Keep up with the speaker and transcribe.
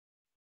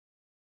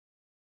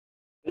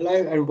Hello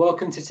and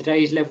welcome to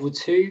today's level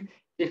 2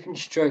 different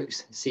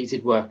strokes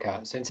seated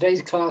workout. So in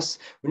today's class,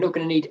 we're not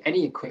going to need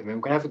any equipment.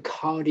 We're going to have a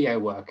cardio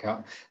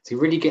workout to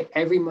really get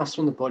every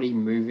muscle in the body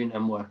moving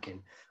and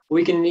working. All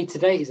we're going to need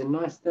today is a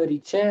nice sturdy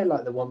chair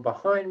like the one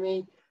behind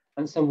me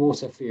and some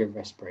water for your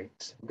rest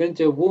breaks. We're going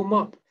to do a warm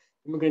up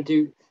and we're going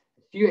to do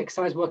a few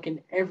exercises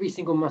working every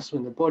single muscle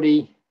in the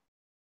body.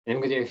 And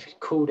we're going to do a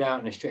cool down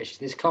and a stretch.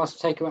 This class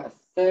will take about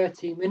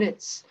 30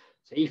 minutes.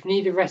 So if you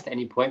need a rest at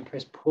any point,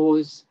 press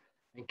pause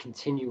and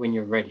continue when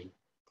you're ready.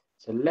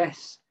 So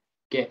let's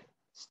get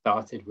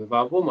started with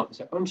our warm-up.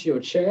 So onto your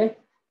chair.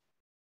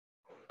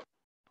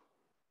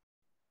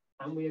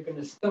 And we are going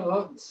to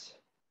start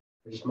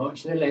with just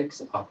marching the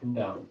legs up and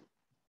down.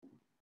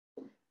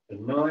 So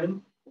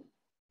 9,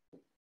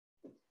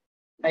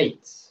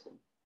 8,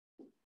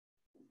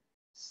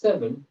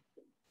 7,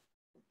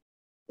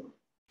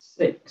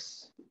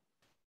 6,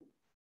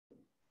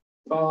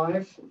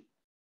 5,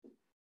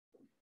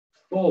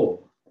 4,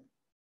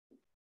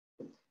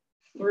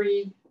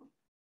 3,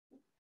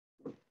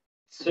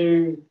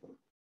 2,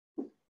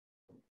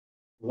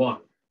 1.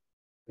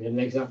 Bring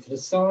the legs up to the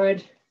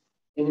side,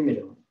 in the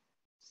middle.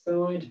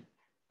 Side,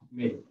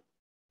 middle.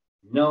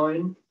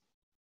 9,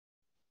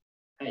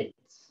 8,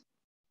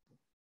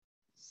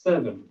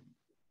 7,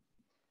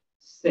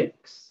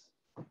 6,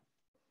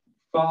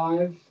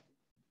 5,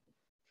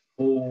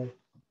 4,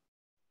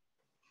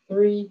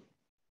 3,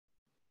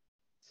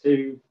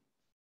 2,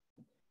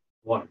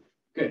 1.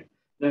 Good.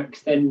 Now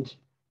extend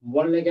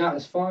one leg out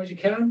as far as you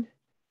can,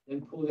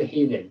 then pull the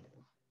heel in.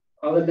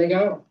 Other leg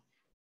out,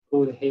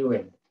 pull the heel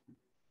in.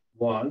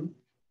 1,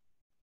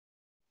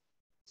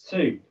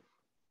 2,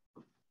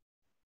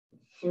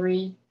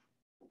 3,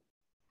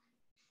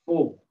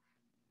 4,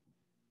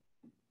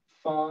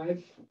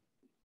 5,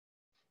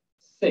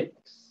 6,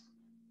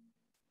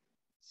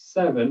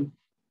 7,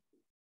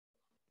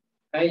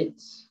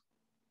 8,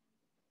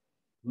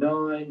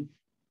 9,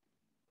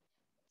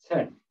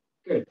 10.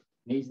 Good.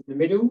 Knees in the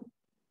middle.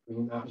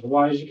 Bring them out as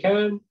wide as you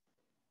can.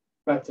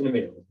 Back to the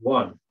middle.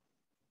 1,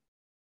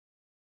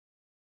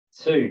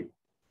 2,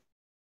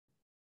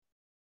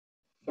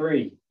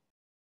 3,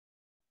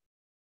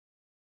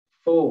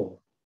 4,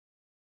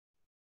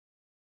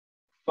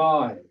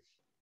 5,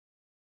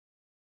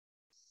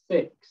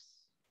 6,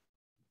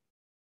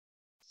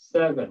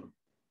 7,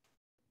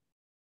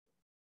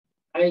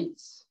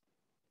 8,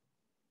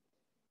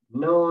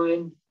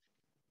 9,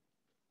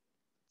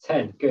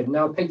 10. Good.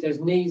 Now pick those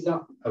knees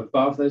up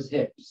above those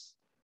hips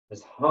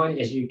as high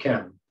as you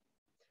can.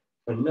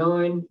 For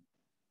 9,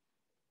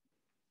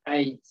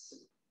 8,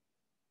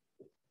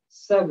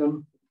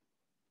 7,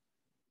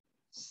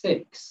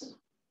 6,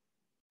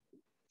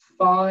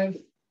 5,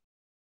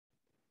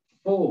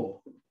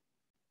 4,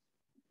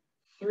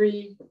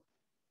 3,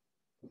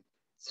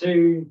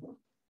 2,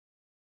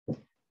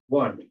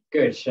 1.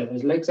 Good. Shut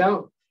those legs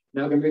out.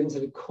 Now we're going to move into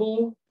the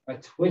core by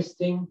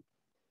twisting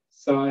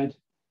side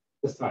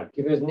to side.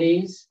 Keep those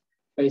knees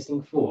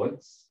facing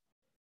forwards.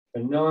 For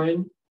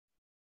 9,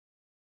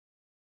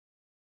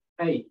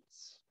 8,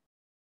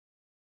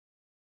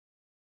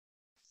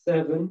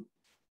 7,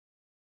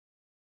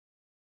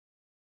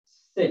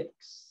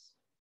 6,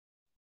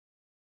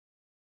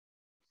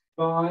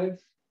 5,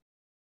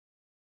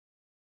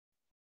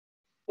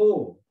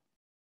 4,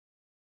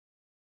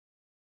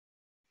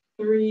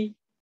 3,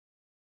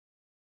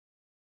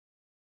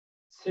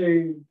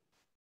 2,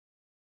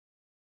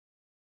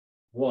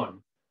 1.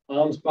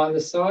 Arms by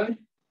the side,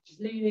 just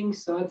leaning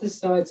side to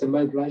side to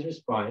mobilize your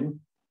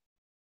spine.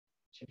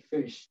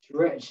 Your foot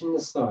stretching the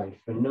side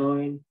for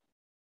 9,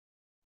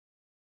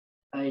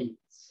 8,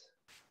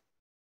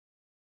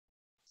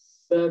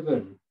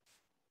 7,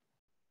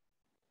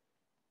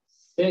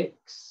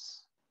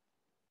 6,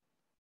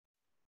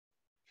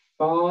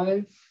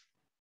 5,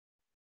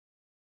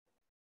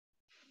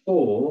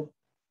 4,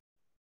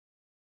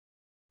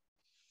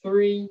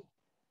 3,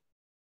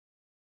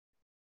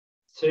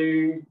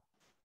 2,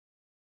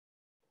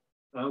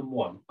 and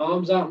 1.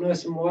 Arms out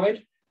nice and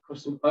wide.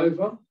 Cross them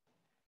over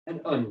and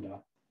under.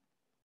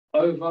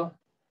 Over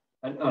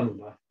and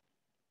under.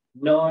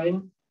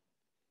 9,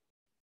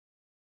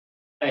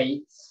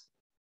 8,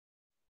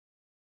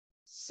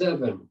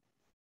 7,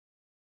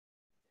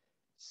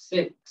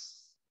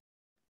 6,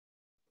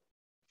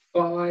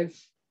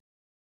 5,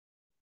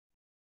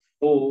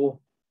 4,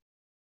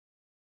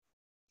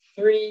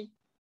 3,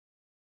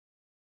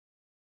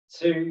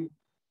 2,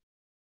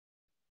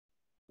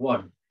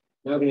 1.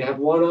 Now we're going to have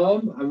one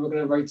arm and we're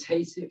going to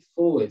rotate it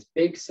forwards.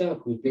 Big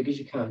circle, as big as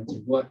you can to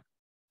work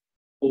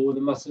all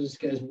the muscles,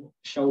 get those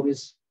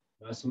shoulders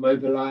nice and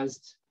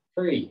mobilized.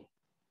 3,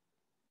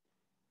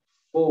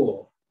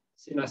 4,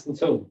 sit nice and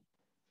tall.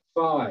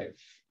 5,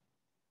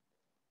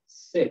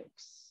 6,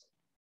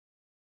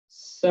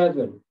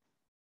 7,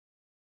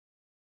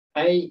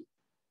 8,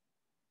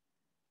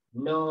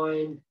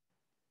 9,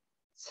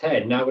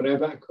 10. Now we're going to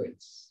go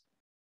backwards.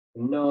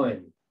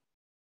 9,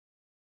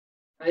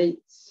 8,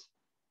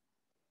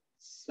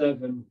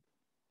 7,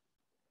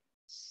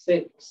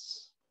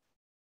 6,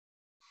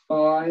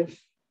 5,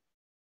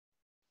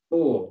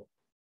 4,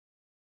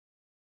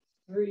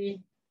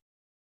 3,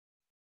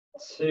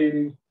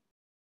 2,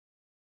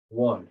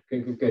 1.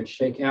 Good, good, good.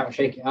 Shake it out,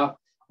 shake it up.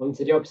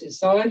 Onto the opposite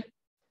side.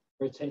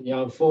 Rotate the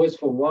arm forwards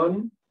for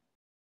 1,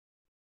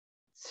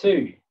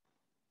 2,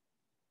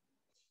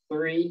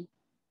 3,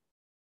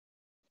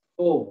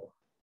 4,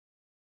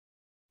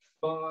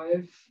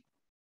 5,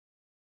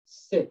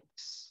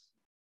 6,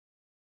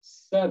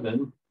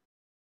 7,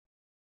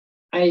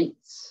 8,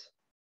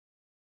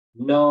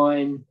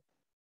 9,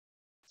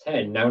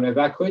 10. Now go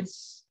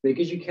backwards. Big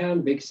as you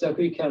can, big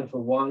circle you can for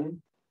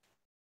 1,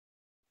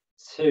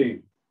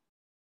 2,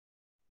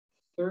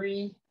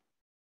 3,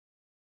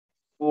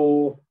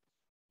 4,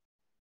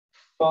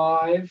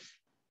 5,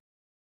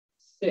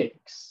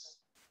 6,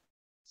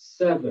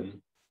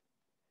 7,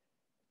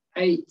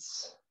 8,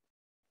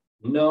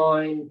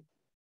 9,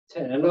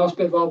 10. And last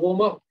bit of our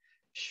warm-up.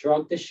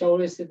 Shrug the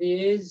shoulders to the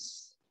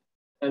ears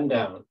and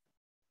down.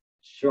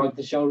 Shrug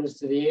the shoulders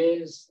to the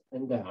ears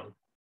and down.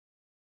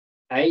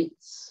 8,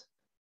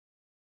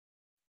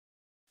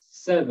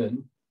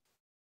 7,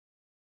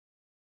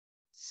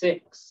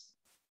 6,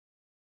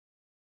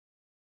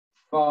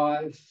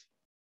 5,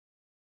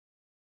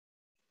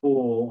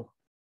 4,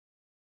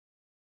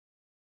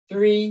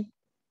 3,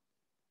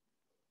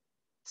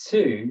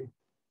 2,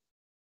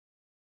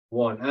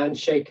 1. And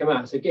shake them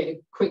out. So get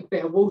a quick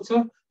bit of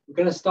water. We're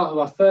going to start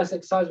with our first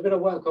exercise. We're going to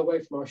work our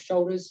way from our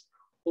shoulders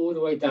all the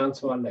way down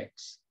to our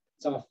legs.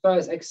 So our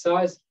first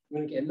exercise, we're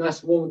going to get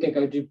nice and warm. We're going to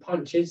go do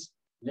punches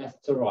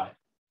left to right.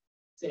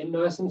 Sitting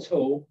nice and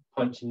tall,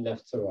 punching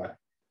left to right.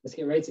 Let's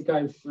get ready to go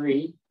in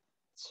 3,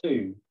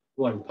 2,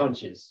 1.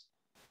 Punches.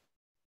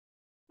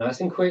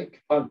 Nice and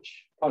quick.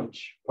 Punch,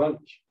 punch,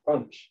 punch,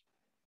 punch.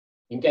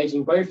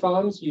 Engaging both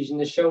arms, using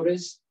the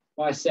shoulders,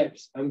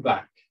 biceps, and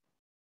back.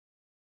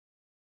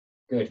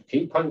 Good.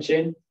 Keep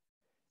punching.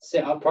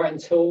 Sit upright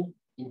and tall.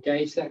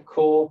 Engage that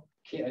core.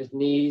 Keep those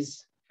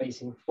knees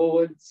facing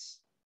forwards.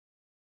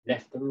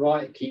 Left and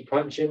right. Keep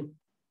punching.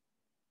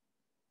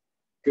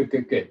 Good,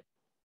 good, good.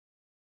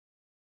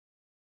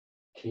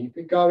 Keep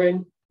it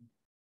going.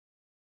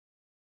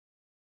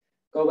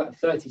 Got about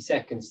 30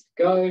 seconds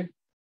to go.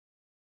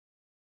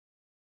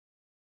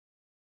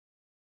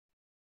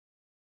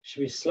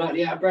 Should be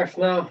slightly out of breath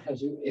now.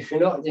 If you're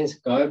not, then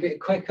go a bit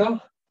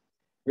quicker.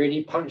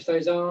 Really punch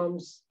those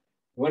arms.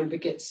 You want to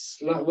get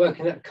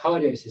working that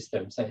cardio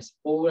system. So it's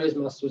all those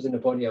muscles in the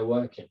body are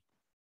working.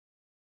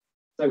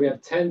 So we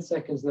have 10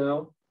 seconds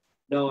now.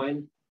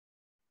 9,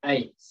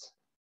 8,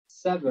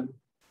 7,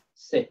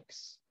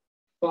 6,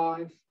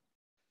 5,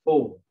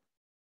 4,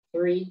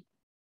 3,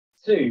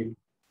 2,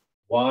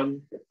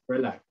 1.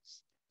 Relax.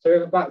 So we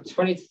have about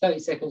 20 to 30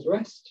 seconds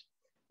rest.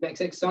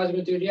 Next exercise, we're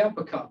going to do the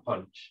uppercut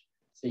punch.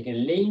 So you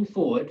can lean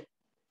forward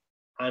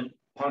and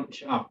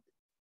punch up.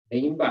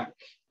 Lean back.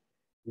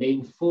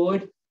 Lean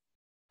forward,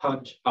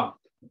 punch up.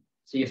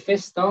 So your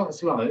fist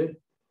starts low,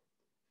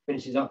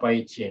 finishes up by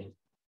your chin.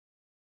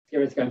 Get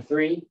ready to go in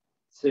 3,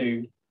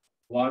 2,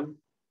 1.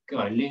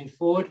 Go. Lean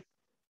forward,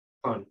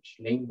 punch.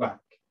 Lean back.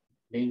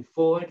 Lean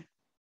forward,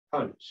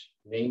 punch.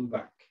 Lean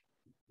back.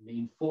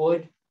 Lean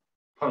forward,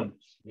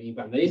 punch. Lean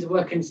back. Now these are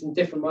working some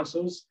different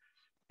muscles.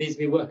 These will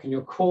be working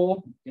your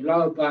core, your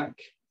lower back,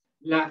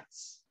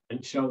 lats,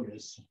 and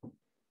shoulders.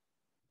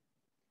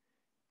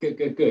 Good,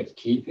 good, good.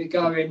 Keep it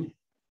going.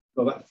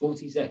 Got about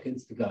 40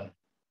 seconds to go.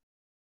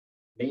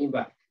 Lean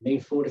back.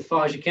 Lean forward as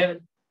far as you can.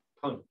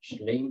 Punch.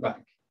 Lean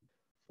back.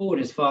 Forward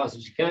as fast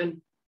as you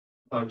can.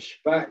 Punch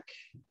back.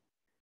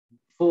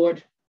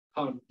 Forward.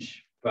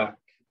 Punch back.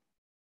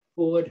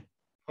 Forward.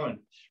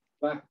 Punch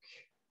back.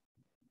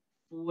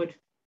 Forward.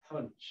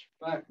 Punch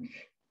back.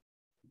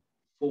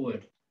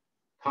 Forward.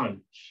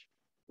 Punch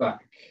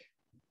back.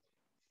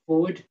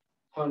 Forward.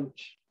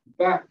 Punch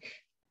back.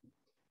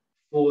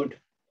 Forward.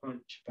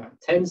 Punch back.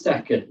 10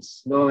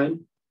 seconds. 9,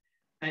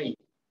 8,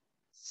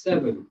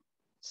 7,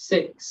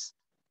 6,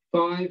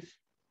 5,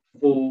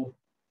 4,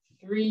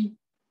 3,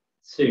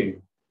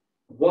 2,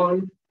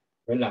 1.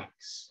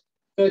 Relax.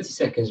 30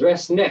 seconds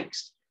rest.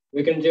 Next,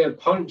 we're going to do a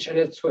punch and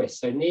a twist.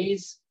 So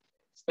knees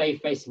stay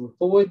facing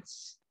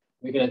forwards.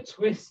 We're going to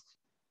twist,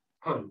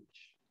 punch.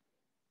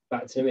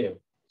 Back to the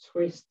middle.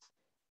 Twist,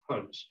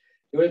 punch.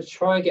 You're going to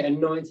try and get a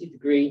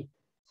 90-degree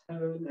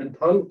turn and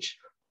punch,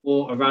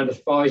 or around as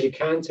far as you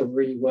can to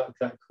really work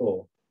that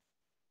core.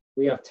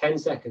 We have 10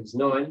 seconds.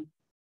 9,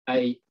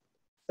 8,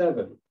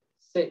 7,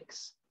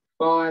 6,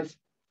 5,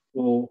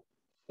 4,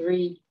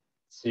 3,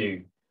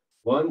 2,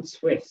 1.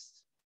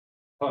 Twist,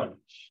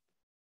 punch,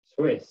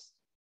 twist,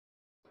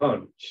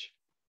 punch,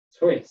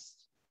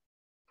 twist,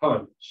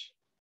 punch,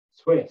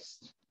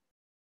 twist,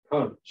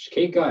 punch.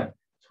 Keep going.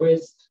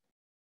 Twist,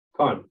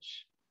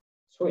 punch,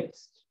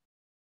 twist,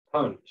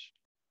 punch,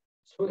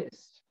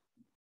 twist,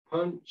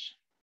 punch,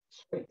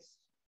 twist,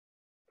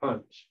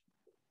 punch.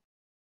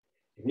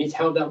 If you need to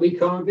hold that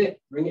weak arm a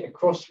bit, bring it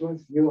across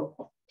with your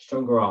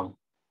stronger arm.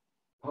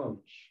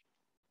 Punch,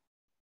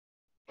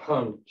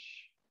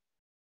 punch,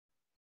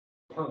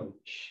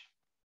 punch,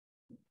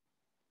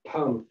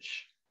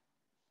 punch,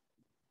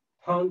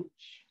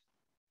 punch,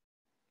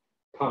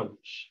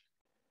 punch.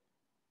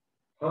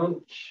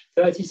 punch,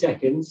 30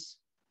 seconds,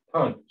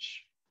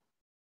 punch,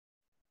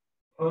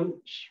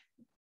 punch,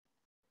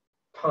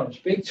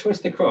 punch, big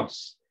twist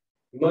across.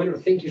 You might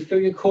not think you feel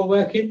your core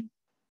working,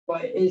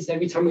 but it is.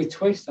 Every time we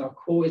twist, our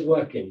core is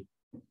working.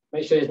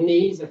 Make sure his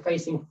knees are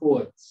facing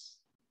forwards.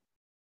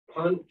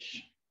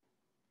 Punch,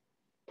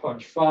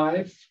 punch,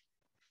 5,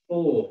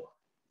 4,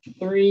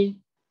 3,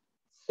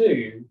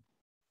 2,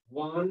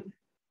 1.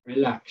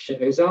 Relax, shake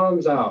those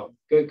arms out.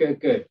 Good, good,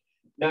 good.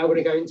 Now we're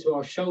going to go into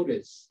our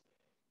shoulders.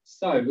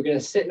 So we're going to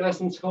sit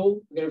nice and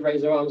tall. We're going to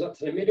raise our arms up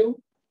to the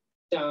middle,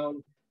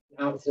 down,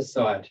 out to the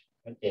side,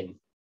 and in.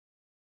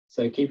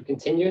 So keep it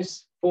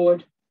continuous.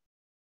 Forward,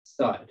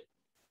 side,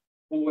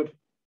 forward,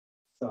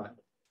 side.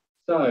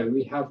 So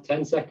we have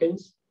 10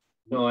 seconds.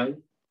 9,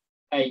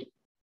 8,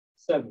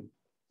 7,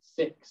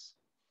 6,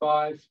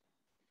 5,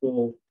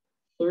 4,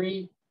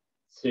 3,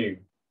 2,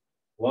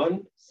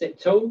 1. Sit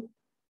tall.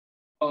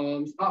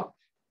 Arms up,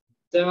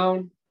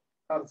 down,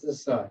 out to the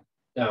side,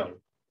 down,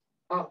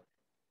 up,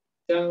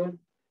 down,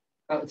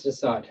 out to the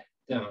side,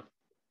 down.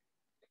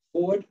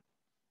 Forward,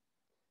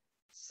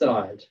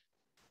 side,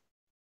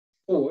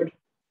 forward,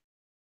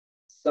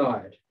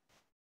 side,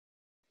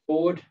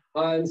 forward,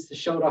 hands to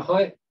shoulder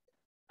height,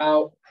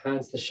 out,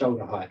 hands to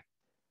shoulder height.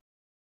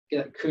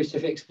 Get that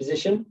crucifix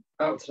position,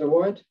 out to the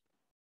wide.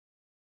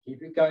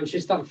 Keep it going.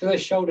 Should start, feel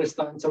those shoulders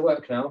starting to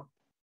work now.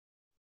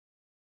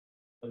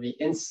 On the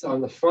inside, on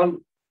the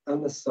front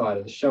and the side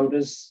of the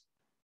shoulders.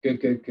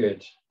 Good, good,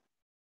 good.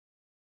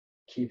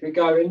 Keep it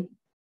going.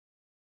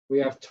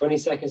 We have 20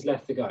 seconds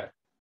left to go.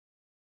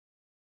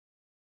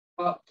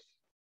 Up,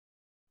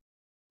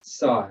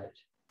 side,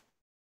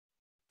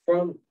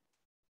 front,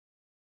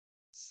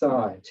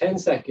 side. 10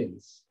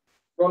 seconds.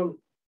 Front,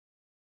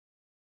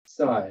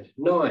 side.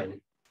 9,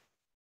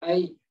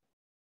 8,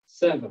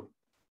 7,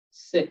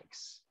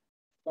 6,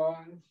 5,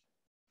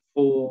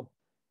 4,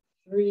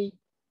 3,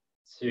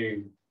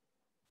 2,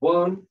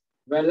 1.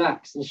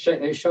 Relax and shake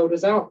those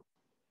shoulders out.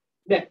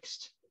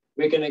 Next,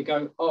 we're going to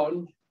go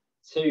on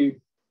to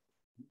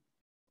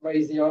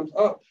raise the arms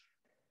up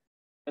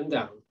and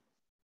down,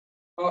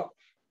 up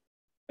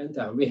and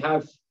down. We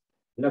have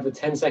another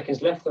 10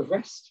 seconds left of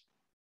rest.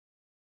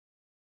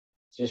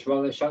 Just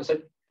roll those shoulders. So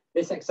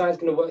this exercise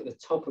is going to work the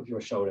top of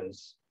your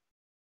shoulders.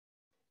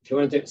 If you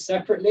want to do it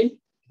separately,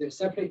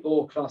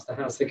 or clasp the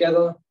hands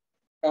together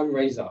and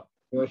raise up.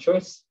 Your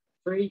choice.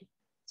 3,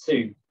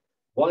 2,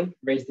 1.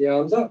 Raise the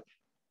arms up,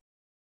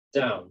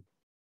 down,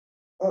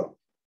 up,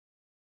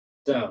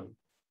 down,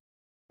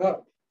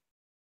 up,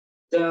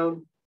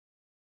 down,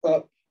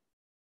 up,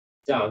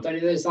 down. Don't do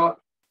this up.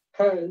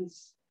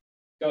 Hands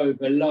go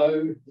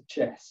below the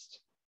chest.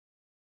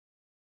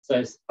 So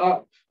it's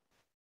up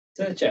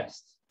to the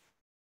chest,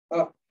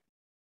 up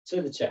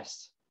to the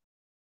chest,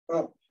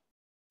 up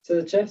to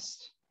the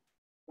chest,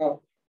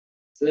 up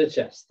to the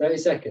chest. 30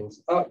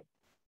 seconds. Up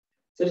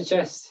to the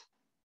chest,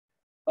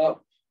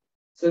 up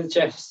to the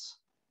chest,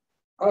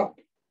 up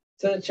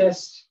to the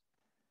chest,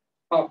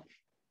 up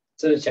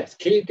to the chest.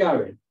 Keep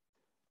going.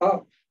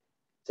 Up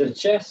to the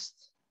chest,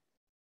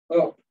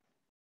 up,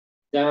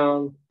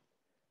 down,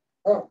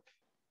 up,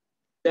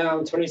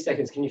 down. 20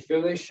 seconds. Can you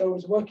feel those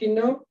shoulders working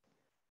now?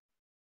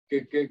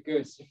 Good, good,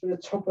 good. So from the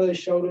top of the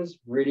shoulders,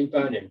 really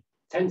burning.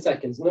 10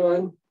 seconds.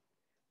 9,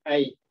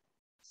 8,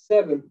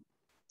 7,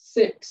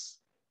 6,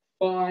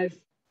 5,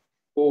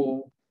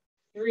 4,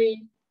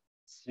 3,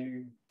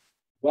 2,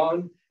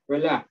 1.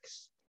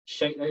 Relax.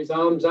 Shake those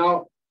arms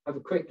out. Have a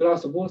quick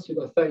glass of water. You've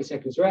got 30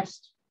 seconds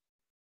rest.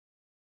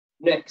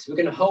 Next, we're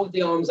going to hold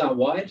the arms out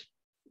wide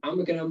and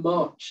we're going to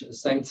march at the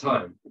same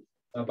time.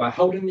 Now, by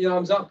holding the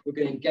arms up, we're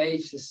going to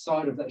engage the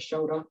side of that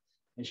shoulder and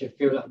you should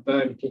feel that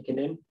burn kicking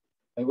in.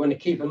 We want to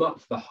keep them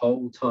up for the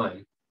whole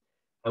time.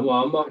 And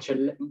while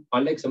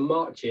our legs are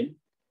marching,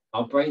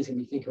 our brain's going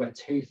to be thinking about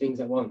 2 things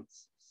at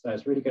once. So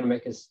it's really going to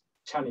make us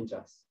challenge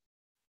us.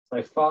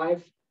 So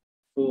 5,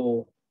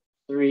 4,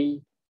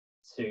 3,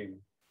 2,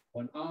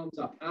 1. Arms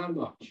up and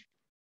march.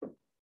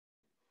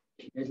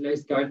 Keep those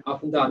legs going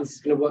up and down. This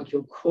is going to work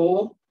your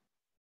core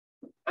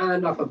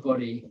and upper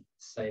body at the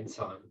same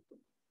time.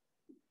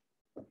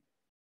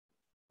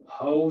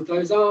 Hold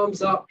those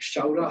arms up,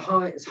 shoulder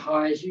height as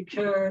high as you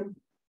can.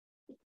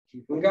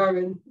 Keep them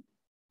going.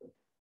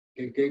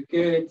 Good, good,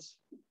 good.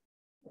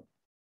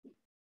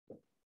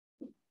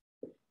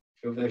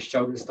 Feel those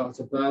shoulders start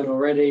to burn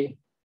already.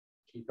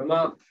 Keep them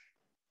up.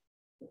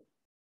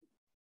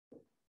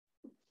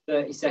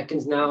 30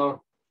 seconds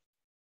now.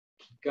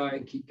 Keep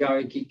going, keep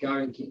going, keep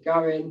going, keep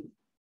going.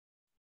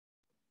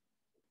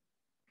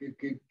 Good,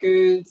 good,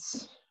 good.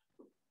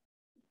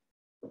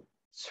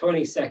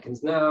 20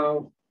 seconds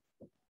now.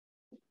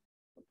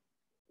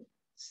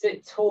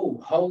 Sit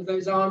tall, hold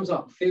those arms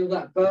up, feel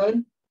that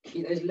burn,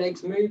 keep those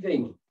legs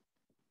moving.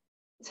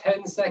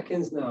 10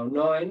 seconds now.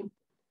 9,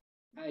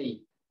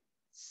 8,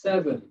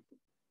 7,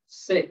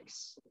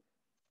 6,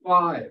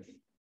 5,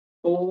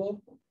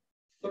 4,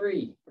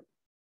 3,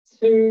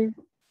 2,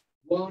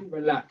 1.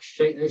 Relax.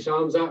 Shake those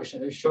arms out,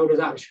 shake those shoulders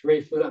out. You should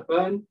really feel that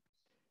burn.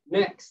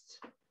 Next,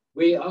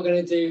 we are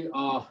going to do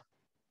our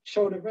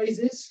shoulder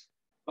raises.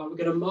 but we're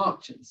going to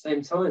march at the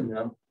same time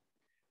now.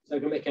 So we're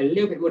going to make it a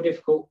little bit more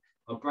difficult.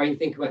 Our brain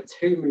think about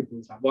 2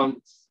 movements at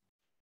once,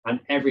 and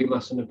every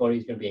muscle in the body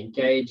is going to be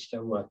engaged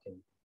and working.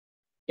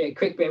 Get a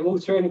quick bit of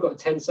water in. We've got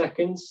 10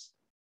 seconds.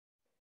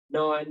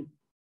 9,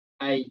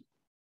 8,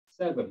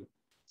 7,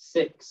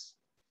 6,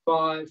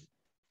 5,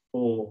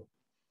 4,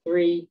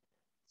 3,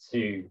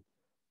 2,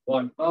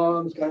 1.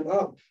 Arms going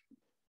up,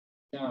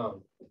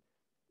 down,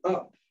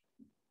 up,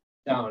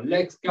 down.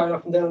 Legs going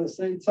up and down at the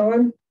same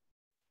time.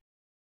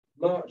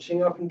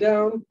 Marching up and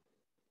down.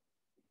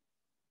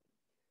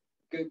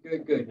 Good,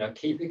 good, good. Now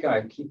keep it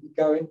going, keep it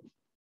going.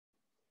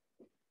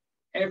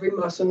 Every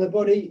muscle in the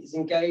body is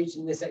engaged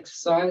in this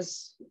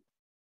exercise.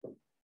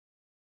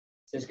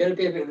 So it's going to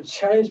be a bit of a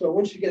challenge, but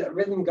once you get that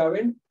rhythm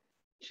going,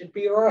 you should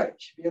be all right.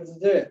 You should be able to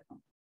do it.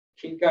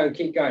 Keep going,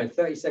 keep going.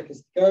 30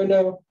 seconds to go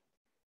now.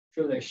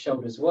 Feel those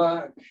shoulders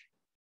work.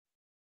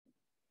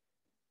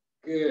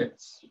 Good.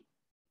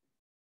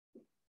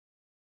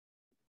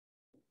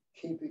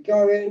 Keep it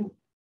going.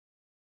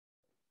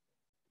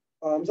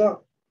 Arms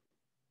up,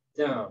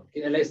 down.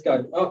 Keep the legs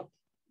going. Up,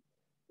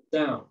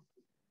 down,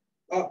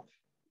 up,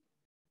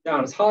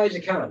 down. As high as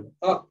you can.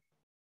 Up,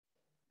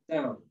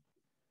 down,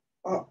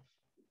 up,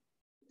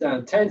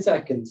 down. 10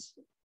 seconds.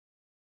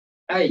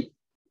 8,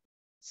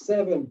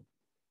 7,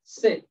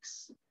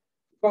 6,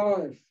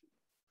 5,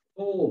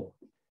 4,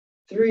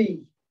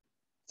 3,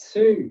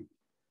 2,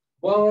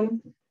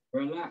 1.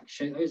 Relax.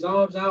 Shake those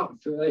arms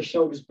out. Feel those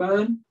shoulders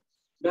burn.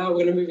 Now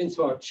we're going to move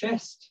into our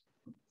chest.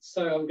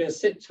 So I'm going to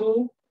sit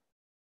tall.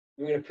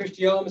 We're going to push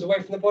the arms away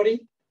from the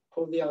body,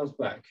 pull the arms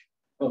back.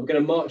 But we're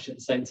going to march at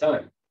the same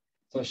time.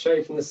 So I'll show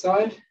you from the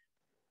side.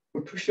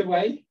 We'll push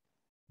away,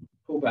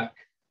 pull back,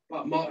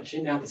 but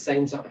marching at the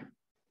same time.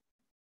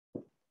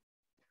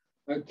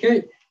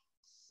 Okay,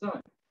 so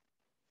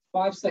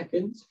 5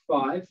 seconds.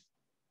 5,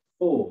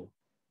 4,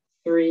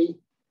 3,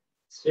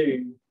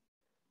 2,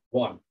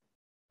 1.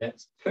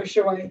 Let's push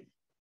away,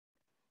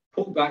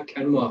 pull back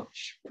and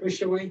march.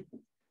 Push away,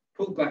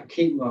 pull back,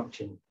 keep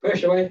marching.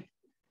 Push away,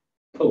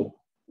 pull.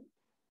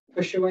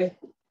 Push away,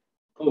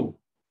 pull.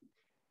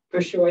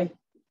 Push away,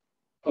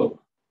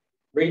 pull.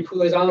 Really pull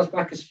those arms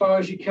back as far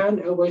as you can,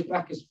 elbows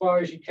back as far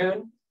as you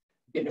can.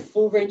 Get the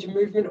full range of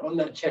movement on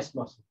that chest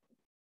muscle.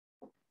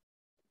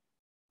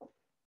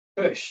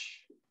 Push,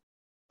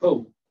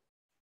 pull,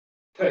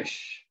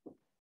 push,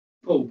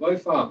 pull.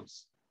 Both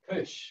arms.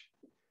 Push,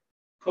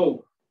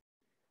 pull,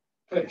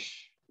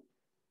 push,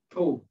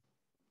 pull,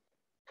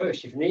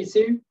 push. If you need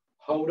to,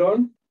 hold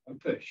on and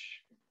push.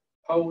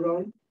 Hold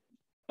on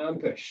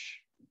and push.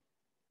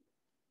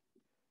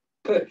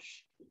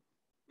 Push,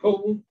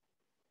 pull,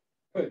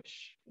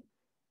 push,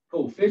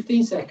 pull.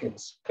 15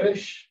 seconds.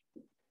 Push,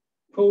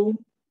 pull,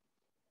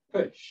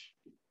 push,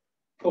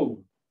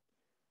 pull.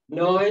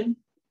 9,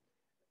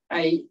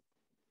 8,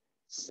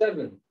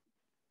 7,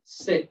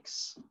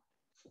 6,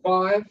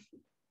 5,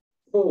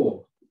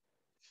 4,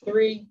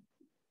 3,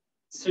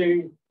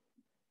 2,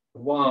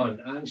 1.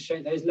 And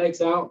shake those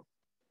legs out.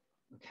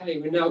 Okay,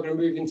 we're now going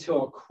to move into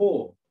our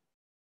core.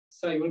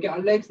 So you want to get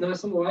our legs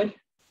nice and wide.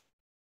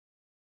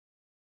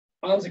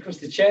 Arms across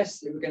the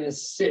chest. We're going to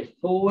sit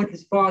forward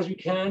as far as we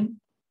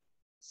can.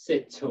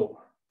 Sit tall.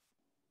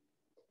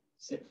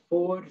 Sit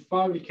forward as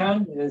far as we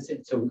can, and then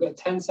sit tall. We've got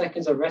 10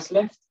 seconds of rest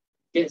left.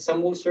 Get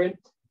some water in.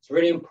 It's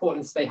really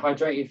important to stay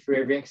hydrated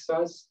through every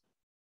exercise.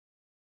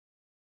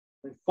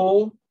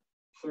 4,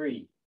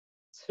 3,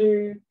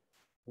 2,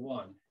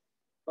 1.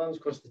 Arms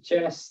across the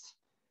chest.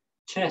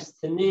 Chest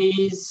to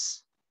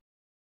knees.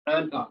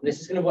 And up. This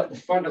is going to work the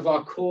front of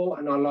our core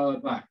and our lower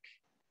back.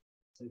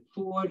 So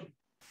forward.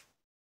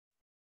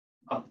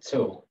 Up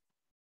tall.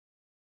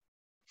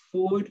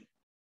 Forward.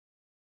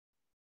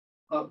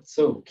 Up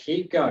tall.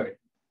 Keep going.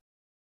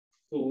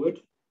 Forward.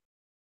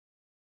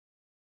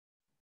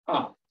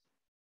 Up.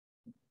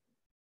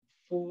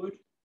 Forward.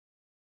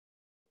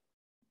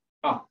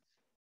 Up.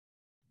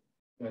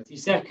 30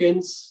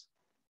 seconds.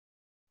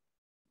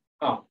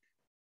 Up.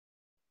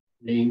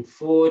 Lean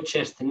forward,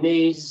 chest to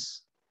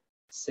knees.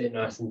 Sit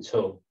nice and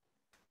tall.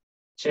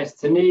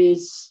 Chest to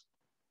knees.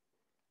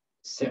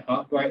 Sit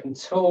upright and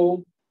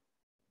tall.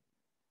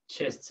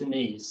 Chest to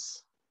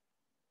knees.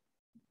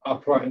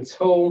 Upright and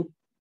tall.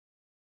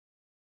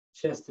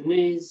 Chest to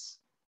knees.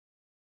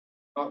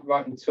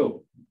 Upright and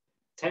tall.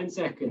 10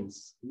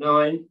 seconds.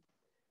 9,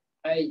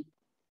 8,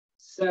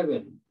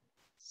 7,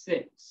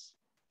 6,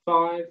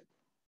 5,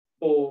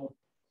 4,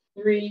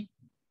 3,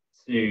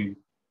 2,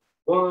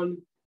 1.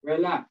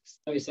 Relax.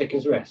 30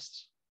 seconds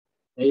rest.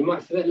 Now you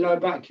might feel that lower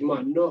back, you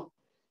might not.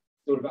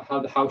 It's all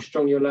about how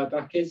strong your lower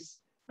back is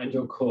and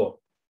your core.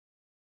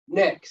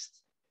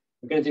 Next,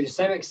 we're going to do the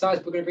same exercise,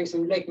 but we're going to bring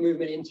some leg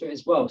movement into it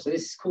as well. So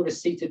this is called a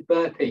seated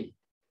burpee.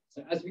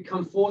 So as we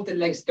come forward, the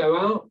legs go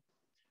out.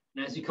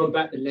 And as we come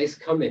back, the legs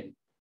come in.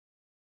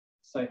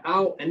 So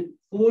out and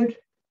forward,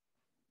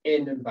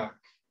 in and back.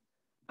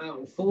 Out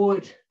and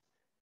forward,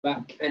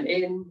 back and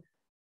in.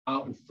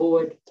 Out and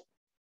forward,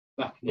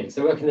 back and in.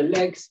 So working the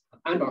legs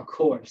and our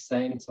core at the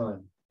same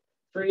time.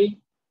 3,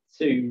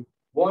 2,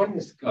 1,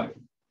 let's go.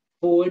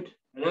 Forward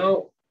and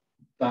out.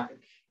 back,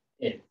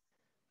 in.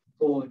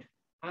 Forward,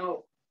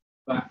 out,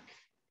 back,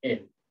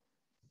 in.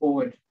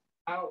 Forward,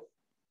 out,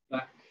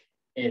 back,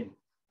 in.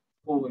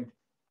 Forward,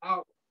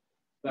 out,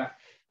 back,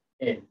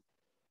 in.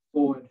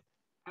 Forward,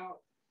 out,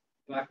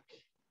 back,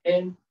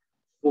 in.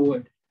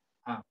 Forward,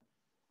 out,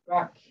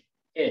 back,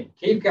 in.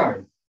 Keep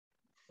going.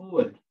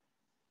 Forward,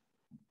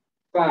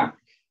 back,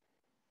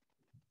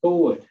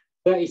 forward.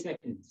 30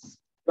 seconds.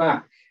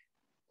 Back,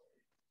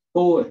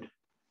 forward,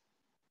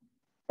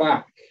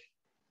 back,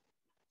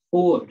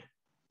 forward,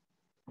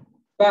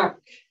 back,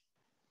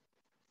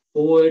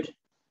 forward,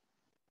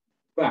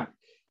 back.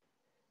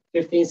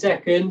 15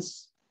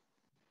 seconds.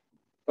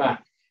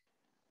 Back,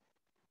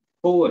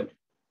 forward,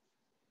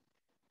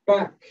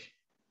 back,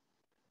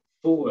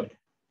 forward,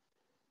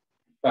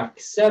 back.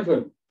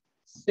 7,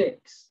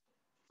 6,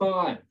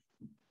 5,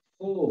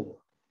 4,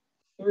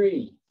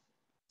 3,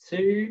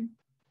 2,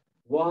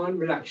 1.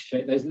 Relax,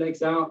 shake those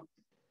legs out.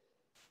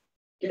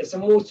 Get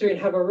some water and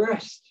have a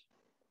rest.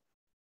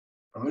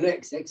 Our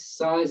next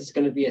exercise is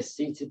going to be a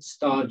seated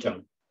star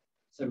jump.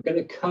 So we're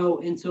going to curl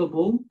into a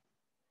ball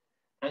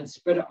and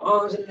spread our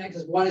arms and legs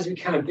as wide as we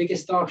can.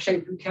 Biggest star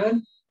shape we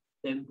can.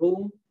 Then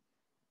ball,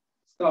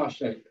 star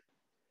shape.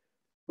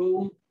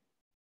 Ball,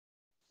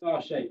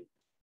 star shape.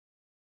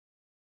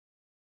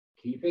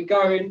 Keep it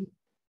going.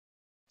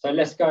 So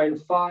let's go in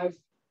 5,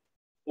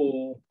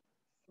 4,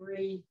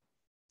 3,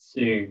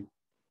 2,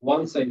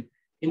 1. So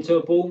into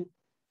a ball,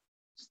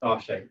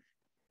 star shape.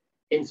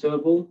 Into a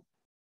ball,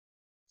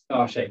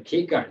 star shape.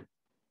 Keep going.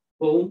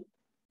 Ball,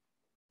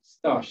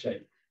 star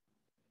shape.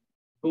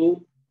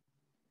 Ball,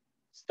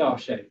 star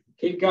shape.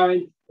 Keep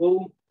going.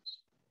 Ball,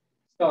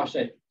 star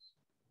shape.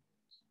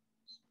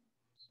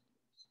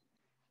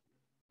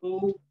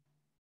 Ball,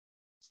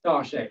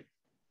 star shape.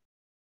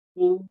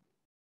 Ball,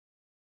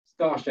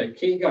 star shape.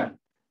 Keep going.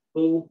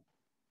 Ball,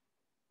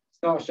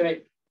 star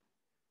shape.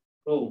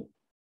 Ball,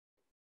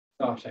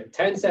 star shape.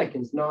 10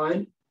 seconds.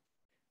 9,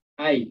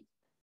 8,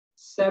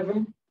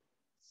 7,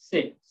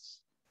 6,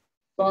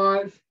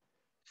 5,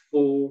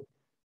 4,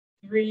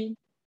 3,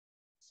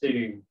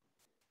 2,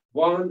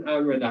 1.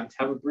 And relax.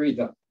 Have a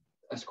breather.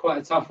 That's quite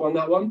a tough one,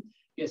 that one.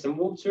 Get some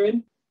water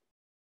in.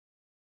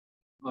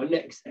 Our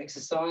next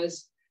exercise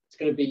is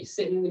going to be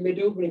sitting in the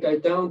middle. We're going to go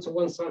down to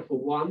one side for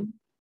 1,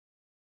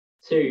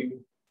 2,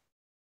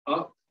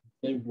 up,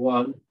 then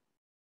 1,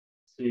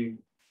 2,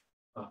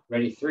 up.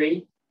 Ready?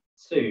 3,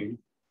 2,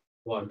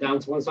 1. Down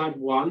to one side.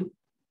 1,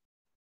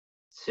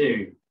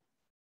 2,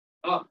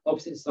 up.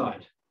 Opposite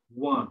side.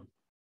 1,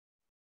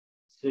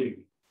 2,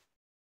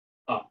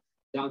 up.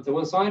 Down to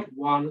one side.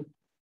 1,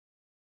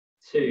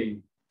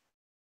 2,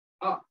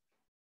 up.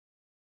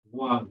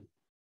 1,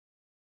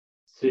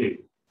 2,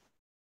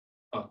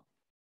 up.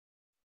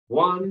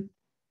 1,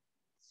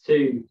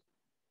 2,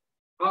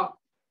 up.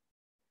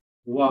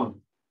 1,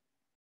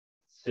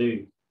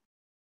 2,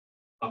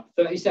 up.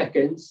 30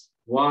 seconds.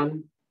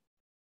 1,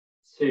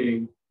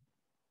 2,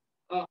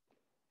 up.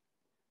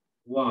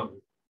 1,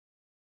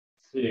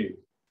 2,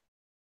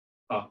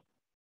 up.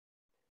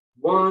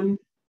 1,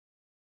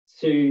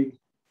 2,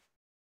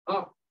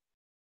 up.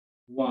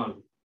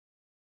 1,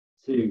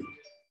 2,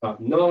 up.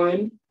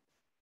 9,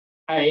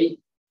 8,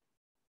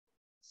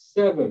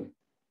 7,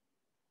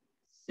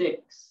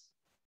 6,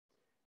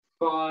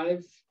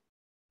 5,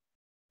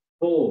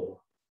 4,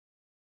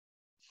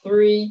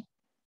 3,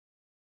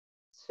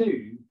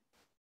 2,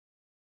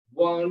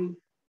 1.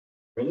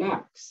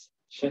 Relax.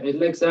 Shake those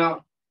legs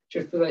out.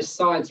 Just for those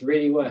sides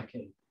really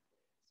working.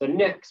 So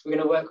next, we're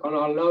going to work on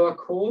our lower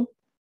core.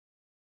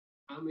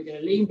 And we're going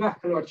to lean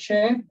back on our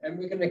chair and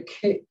we're going to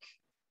kick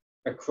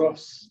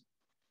across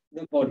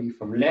the body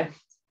from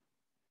left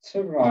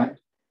to right,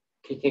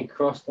 kicking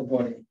across the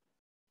body.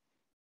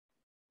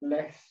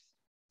 Left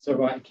to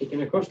right,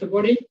 kicking across the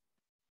body.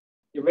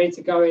 You're ready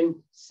to go in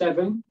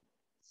 7,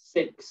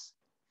 6,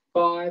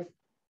 5,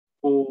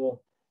 4,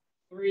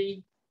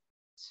 3,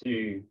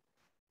 2,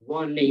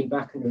 1. Lean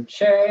back on your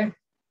chair.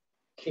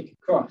 Kick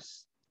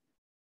across.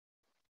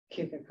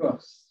 Kick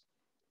across.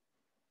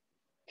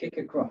 Kick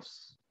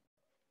across.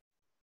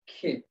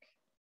 Kick.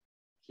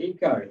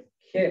 Keep going.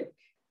 Kick.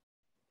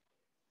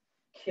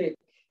 Kick.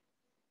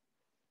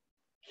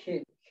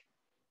 Kick.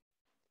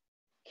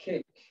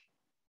 Kick.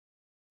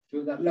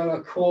 Feel that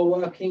lower core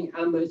working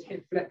and those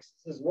hip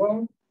flexors as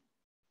well.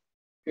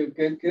 Good,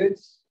 good, good.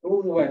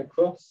 All the way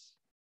across.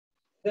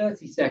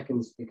 30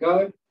 seconds to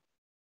go.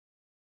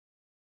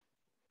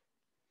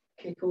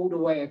 Kick all the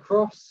way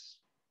across.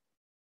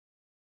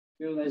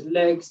 Feel those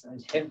legs,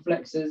 those hip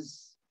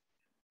flexors.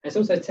 It's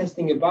also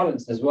testing your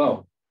balance as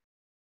well.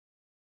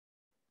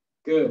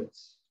 Good.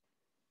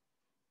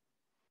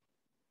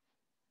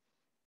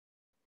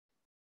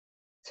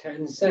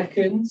 10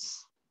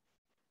 seconds.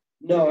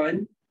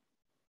 9,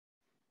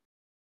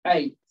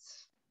 8,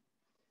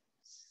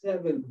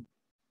 7,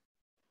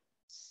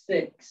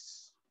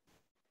 6,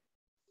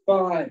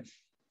 5,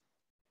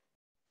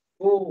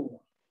 4,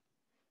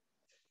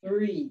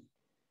 3,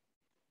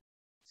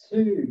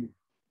 2,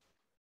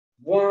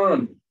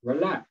 1.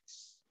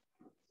 Relax.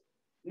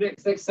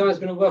 Next exercise is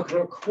going to work on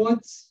our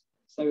quads.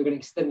 So we're going to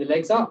extend the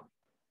legs up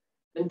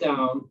and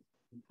down,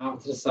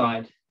 out to the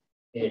side,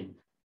 in,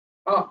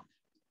 up,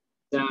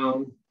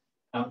 down,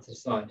 out to the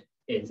side,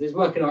 in. So it's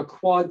working our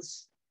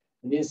quads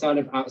and the inside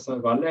of outside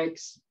of our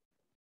legs.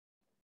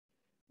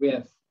 We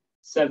have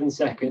 7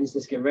 seconds.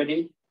 Let's get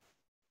ready.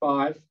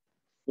 5,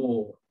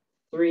 4,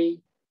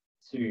 3,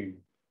 2,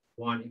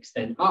 1.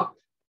 Extend up,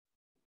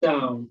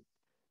 down,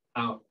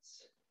 out,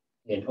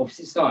 in.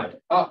 Opposite side,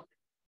 up,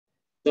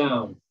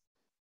 down,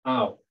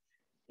 out,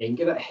 in.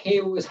 Get that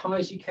heel as high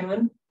as you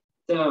can.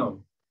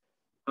 Down,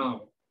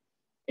 out,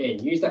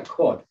 in. Use that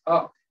quad.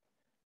 Up,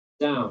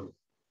 down,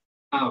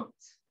 out,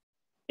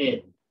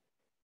 in.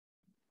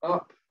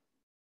 Up,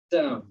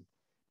 down,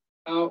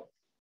 out,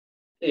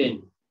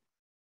 in.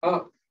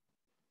 Up,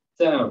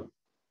 down,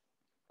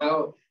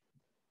 out,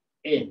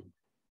 in.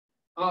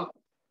 Up,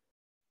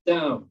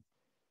 down,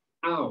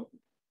 out,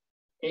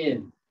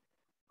 in.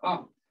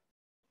 Up,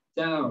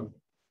 down,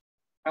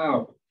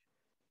 out,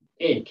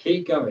 in.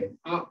 Keep going.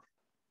 Up,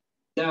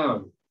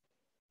 down,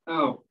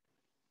 out,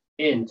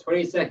 in.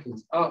 20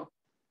 seconds. Up,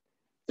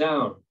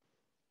 down,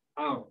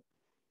 out,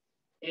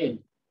 in.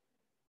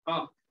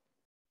 Up,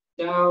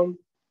 down,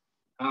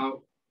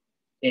 out,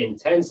 in.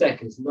 10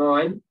 seconds.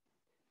 9,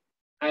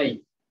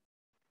 8,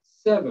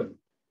 7,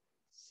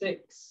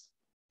 6,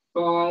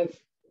 5,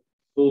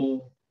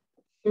 4,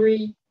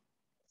 3,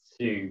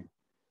 2,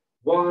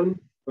 1.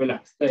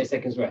 Relax. 30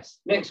 seconds rest.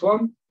 Next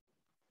one,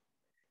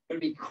 going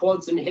to be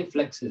quads and hip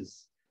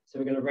flexors. So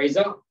we're going to raise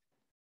up,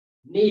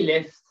 knee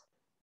lift,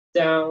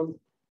 down,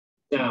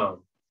 down,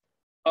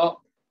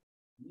 up,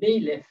 knee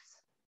lift,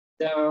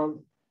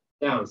 down,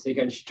 down. So you're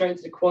going straight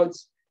to the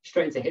quads,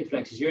 straight into hip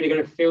flexors. You're really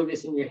going to feel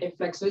this in your hip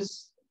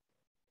flexors.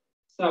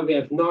 So we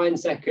have 9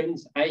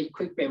 seconds, 8,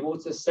 quick bit of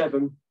water,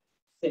 7,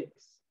 6,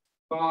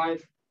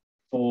 5,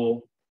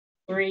 4,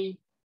 3,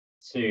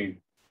 2,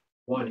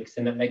 1.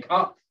 Extend that leg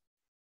up,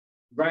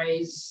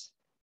 raise,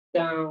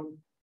 down,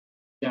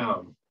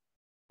 down,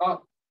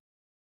 up,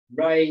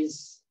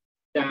 raise,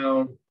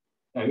 down,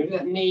 down. Move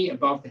that knee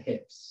above the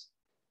hips.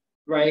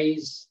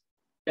 Raise,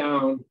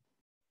 down,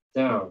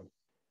 down,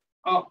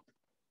 up,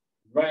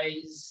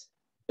 raise,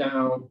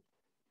 down,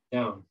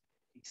 down.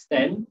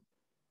 Extend,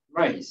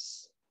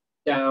 raise,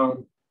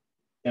 down,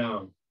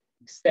 down.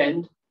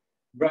 Extend,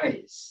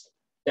 raise,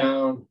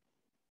 down,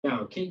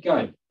 down. Keep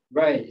going.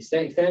 Raise,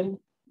 extend,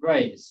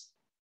 raise,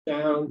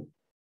 down,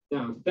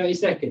 down. 30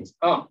 seconds.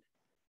 Up,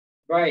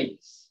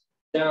 raise,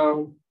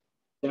 down,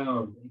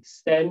 down.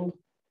 Extend,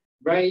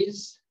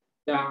 raise,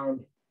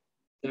 down,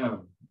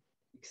 down.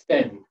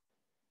 Extend,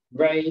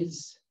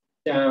 raise,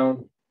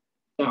 down,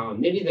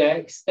 down. Nearly there.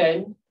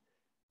 Extend,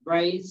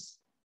 raise,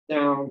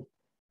 down,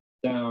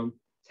 down.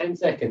 10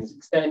 seconds.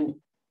 Extend,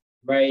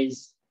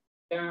 raise,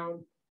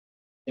 down,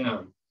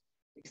 down.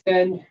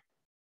 Extend,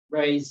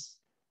 raise,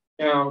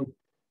 down,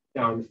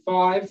 down.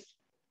 5,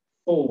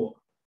 4,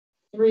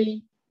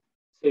 3,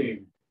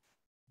 2,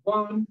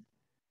 1.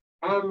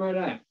 And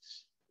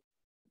relax.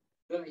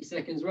 30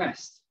 seconds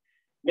rest.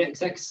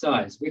 Next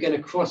exercise, we're going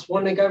to cross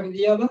one leg over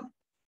the other.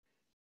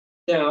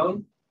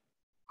 Down,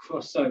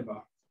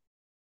 crossover,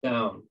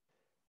 down,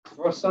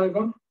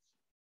 crossover,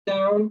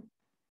 down,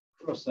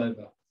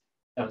 crossover,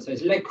 down. So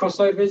it's leg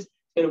crossovers. It's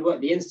going to work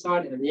the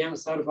inside and the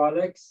outside of our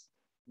legs,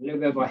 a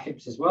little bit of our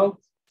hips as well.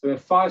 So we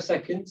have 5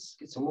 seconds.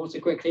 Get some water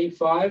quickly.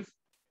 5,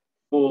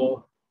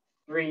 4,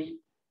 3,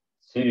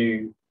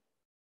 2,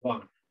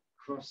 1.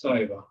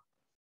 Crossover,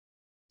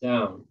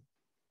 down,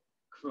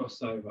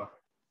 crossover,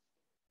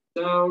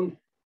 down,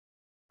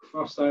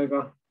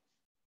 crossover,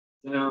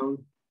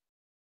 down,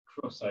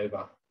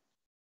 crossover,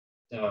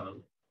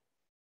 down,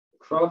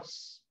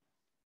 cross,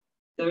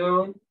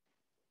 down,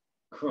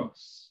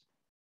 cross,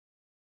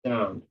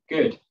 down.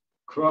 Good.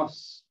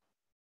 Cross,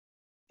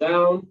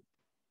 down,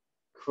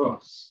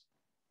 cross,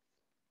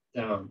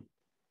 down,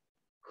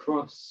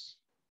 cross,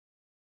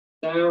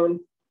 down,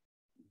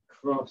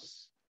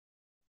 cross,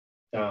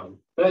 down.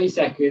 30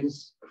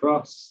 seconds.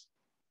 Cross,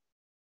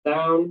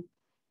 down,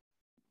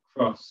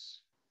 cross,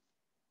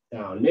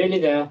 down. Nearly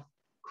there.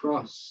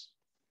 Cross,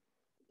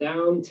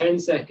 down. 10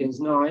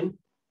 seconds. 9,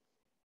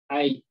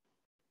 8,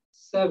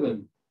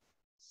 7,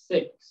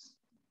 6,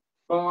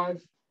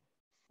 5,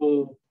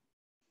 4,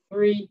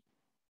 3,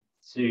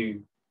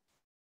 2,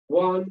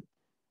 1.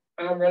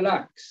 And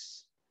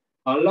relax.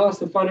 Our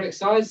last and final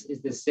exercise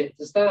is the sit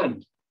to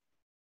stand.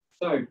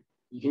 So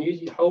you can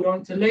usually hold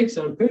on to legs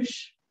and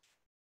push.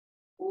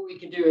 Or we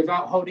can do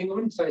without holding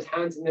on, so it's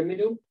hands in the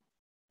middle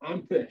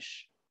and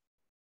push.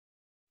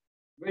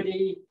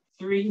 Ready?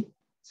 3,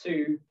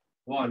 2,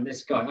 1.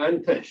 Let's go.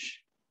 And push.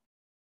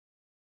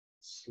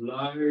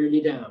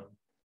 Slowly down.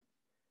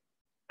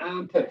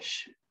 And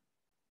push.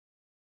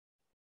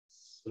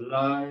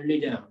 Slowly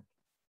down.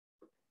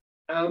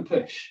 And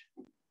push.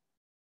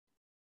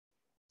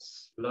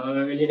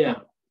 Slowly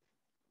down.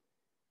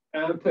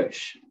 And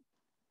push.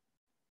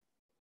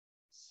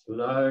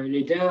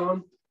 Slowly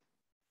down.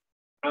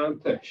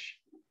 And push.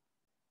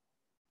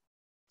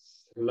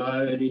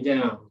 Slowly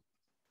down.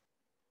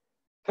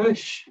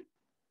 Push.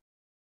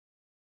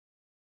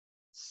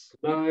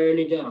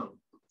 Slowly down.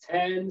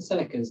 10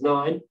 seconds.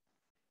 9,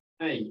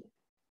 8,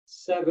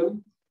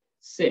 7,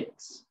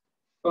 6,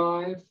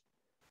 5,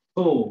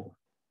 4,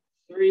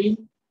 3,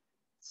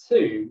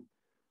 2,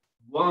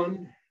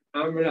 1,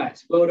 and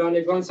relax. Well done,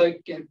 everyone. So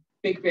get a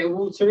big bit of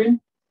water in.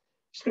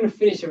 Just going to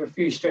finish with a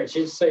few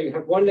stretches. So you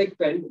have one leg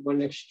bent, one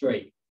leg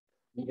straight.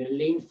 You're going to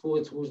lean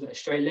forward towards that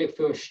straight leg.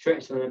 Feel a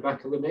stretch on the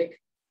back of the leg.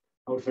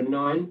 Hold for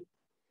 9,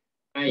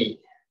 8,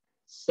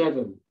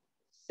 7,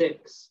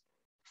 6,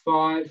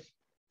 5,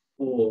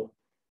 4,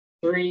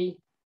 3,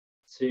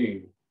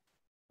 2,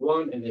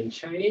 1, and then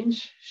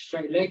change.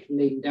 Straight leg,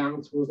 lean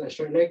down towards that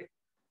straight leg.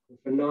 Hold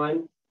for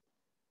 9,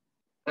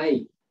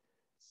 8,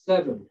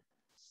 7,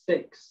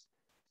 6,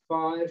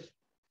 5,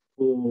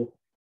 4,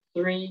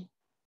 3,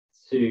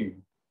 2,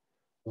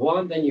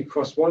 1. Then you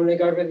cross one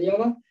leg over the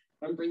other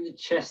and bring the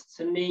chest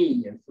to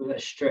knee and feel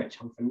that stretch.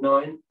 Hold for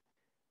 9,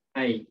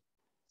 8,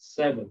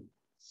 7,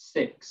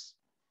 6,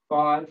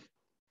 5,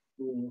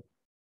 4,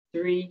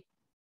 3,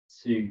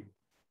 2,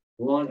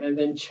 1. And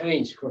then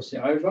change. Cross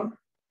it over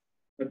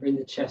and bring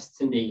the chest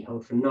to knee.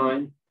 Hold for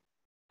 9,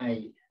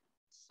 8,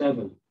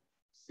 7,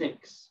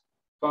 6,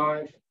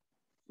 5,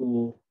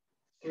 4,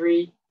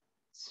 3,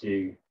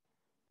 2,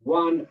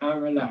 1.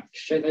 And relax.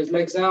 Straight those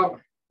legs out.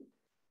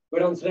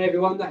 Well done today,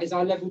 everyone. That is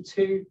our level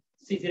 2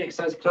 seated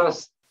exercise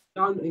class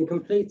done and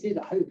completed.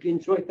 I hope you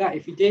enjoyed that.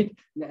 If you did,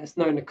 let us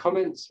know in the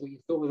comments what you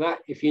thought of that.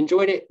 If you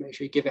enjoyed it, make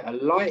sure you give it a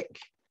like.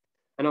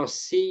 And I'll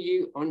see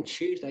you on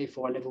Tuesday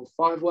for our level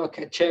 5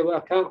 workout, chair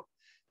workout,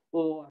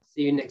 or I'll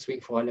see you next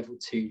week for our level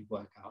 2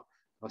 workout.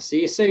 I'll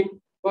see you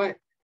soon. Bye.